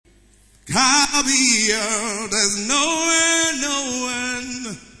higher. There's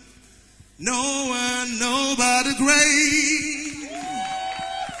nobody great.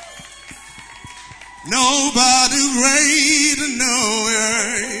 Nobody great,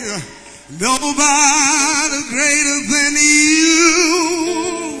 nowhere. Nobody greater than you.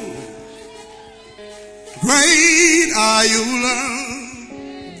 Great are you, Lord,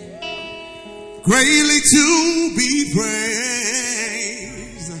 greatly to be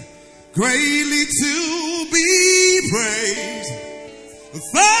praised, greatly to be praised.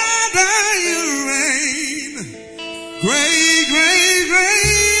 Father, you reign. Great, great,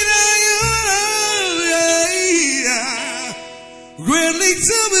 great are you, Lord, greatly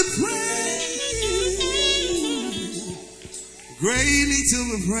to be praised, greatly to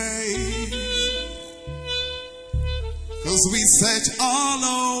be praised. 'Cause we search all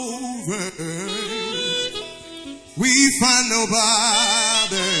over, we find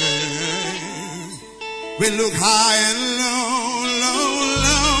nobody. We look high and low, low,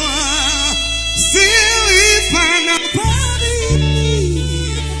 low, still we find nobody.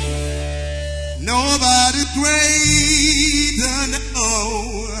 Nobody greater, no.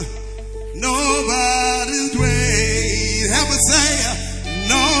 Nobody great. Help us say,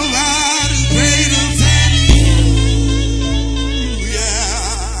 nobody greater than you.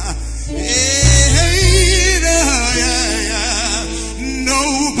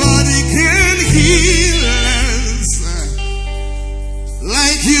 Nobody can heal us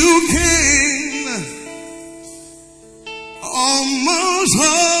like you can. Oh, most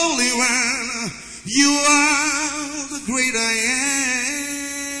holy one, you are the great I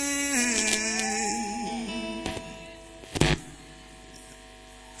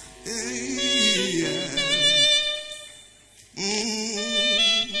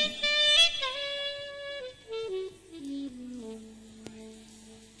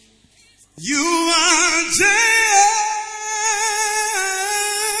You are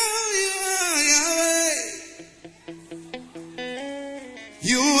Yahweh.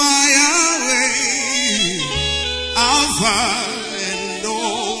 You are Yahweh, Alpha and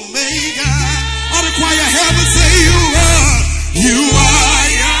Omega. All the choir have and say you are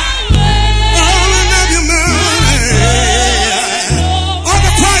Yahweh. All of your money. All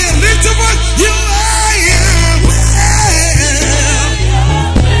the choir lift up one. You are Yahweh.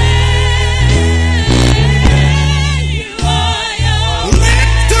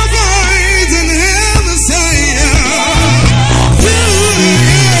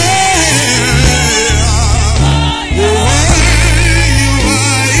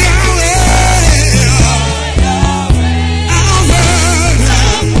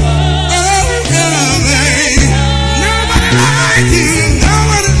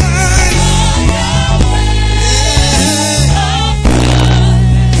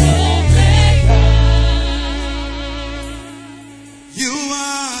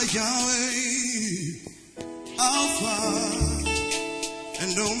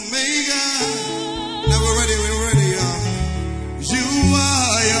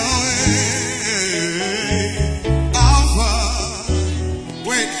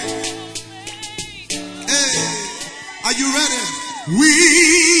 Are you ready? We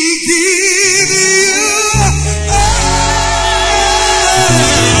give you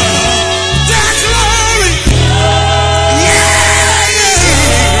the glory. Yeah, yeah.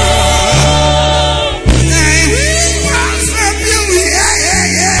 And we worship you. Yeah, yeah,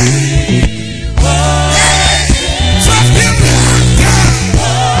 yeah. Trust him, God.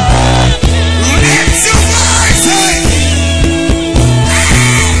 Lift your voice.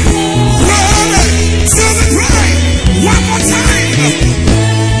 One more time.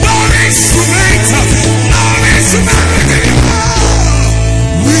 No instrument. No instrument.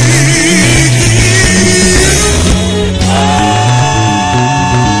 We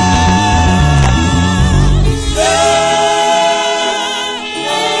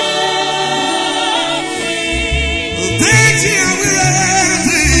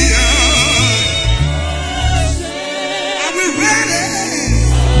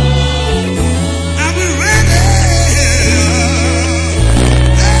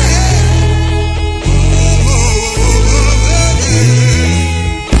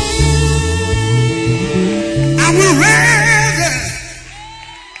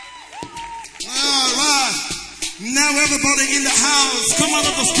everybody in the house, come out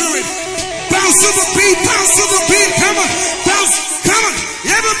of the spirit. Bounce to the beat, bounce to the beat. Come on, bounce, come on.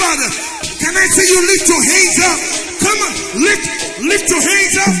 Everybody, can I see you lift your hands up? Come on, lift your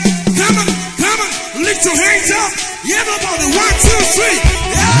hands up. Come on, lift your hands up. Everybody, 1, 2, 3.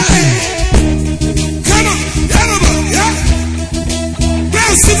 Yeah. Come on, everybody, yeah.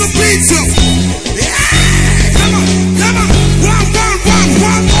 Bounce to the beat. needs you. Yeah, come on, come on.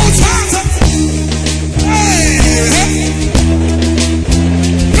 One more time. Hey,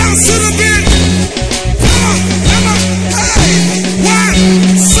 bounce to the beat. Come on, come on. Hey,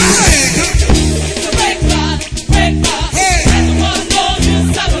 one side. Break God. Hey, Everyone knows you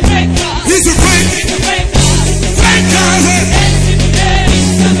serve a great God. he's a great God.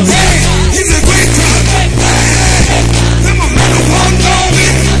 Hey, he's a great God. Hey, come on, let the world know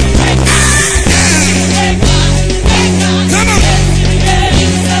it.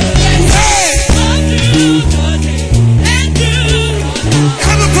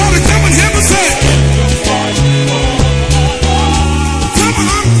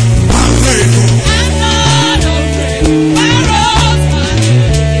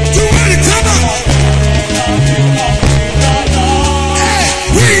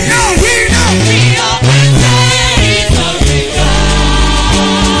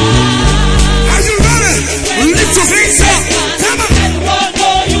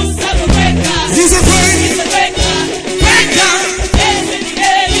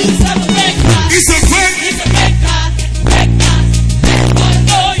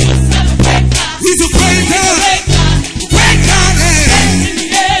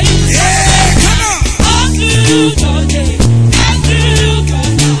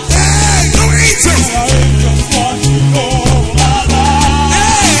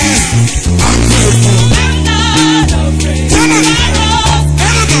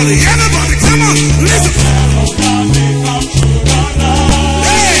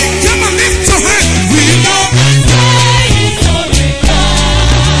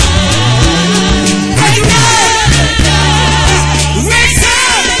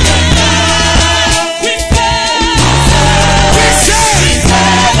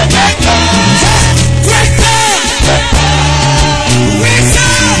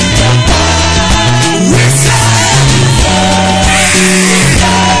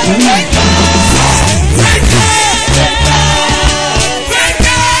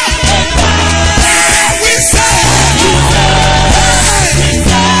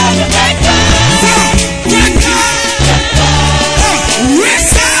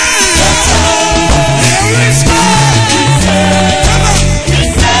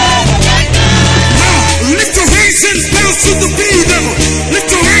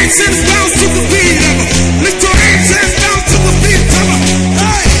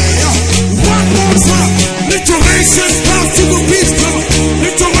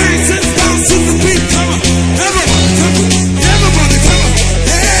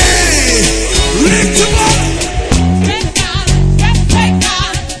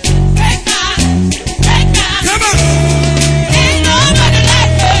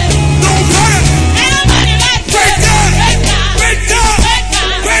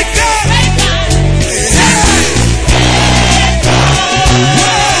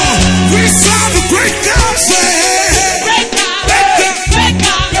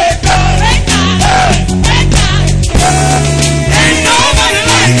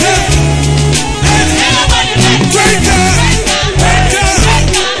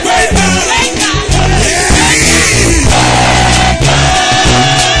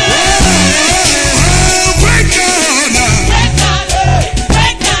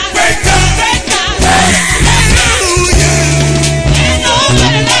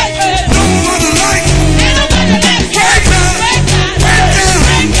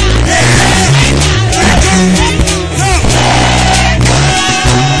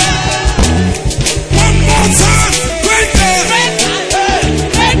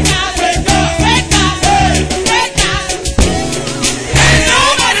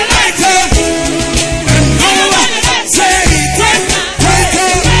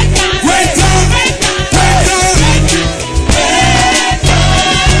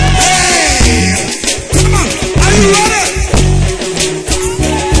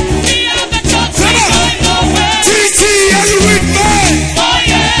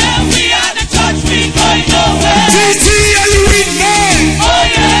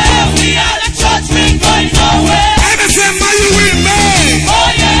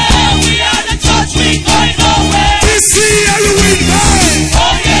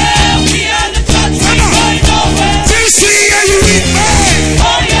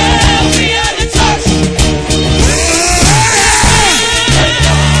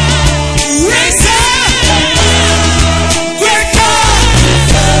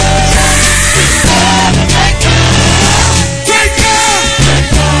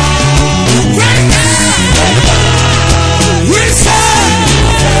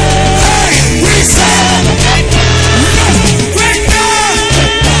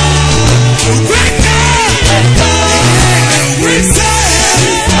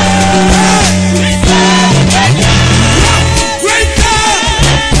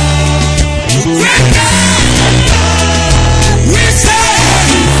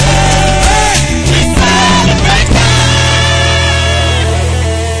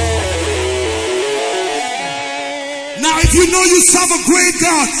 celebrate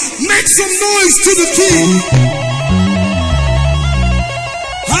God. Make some noise to the King.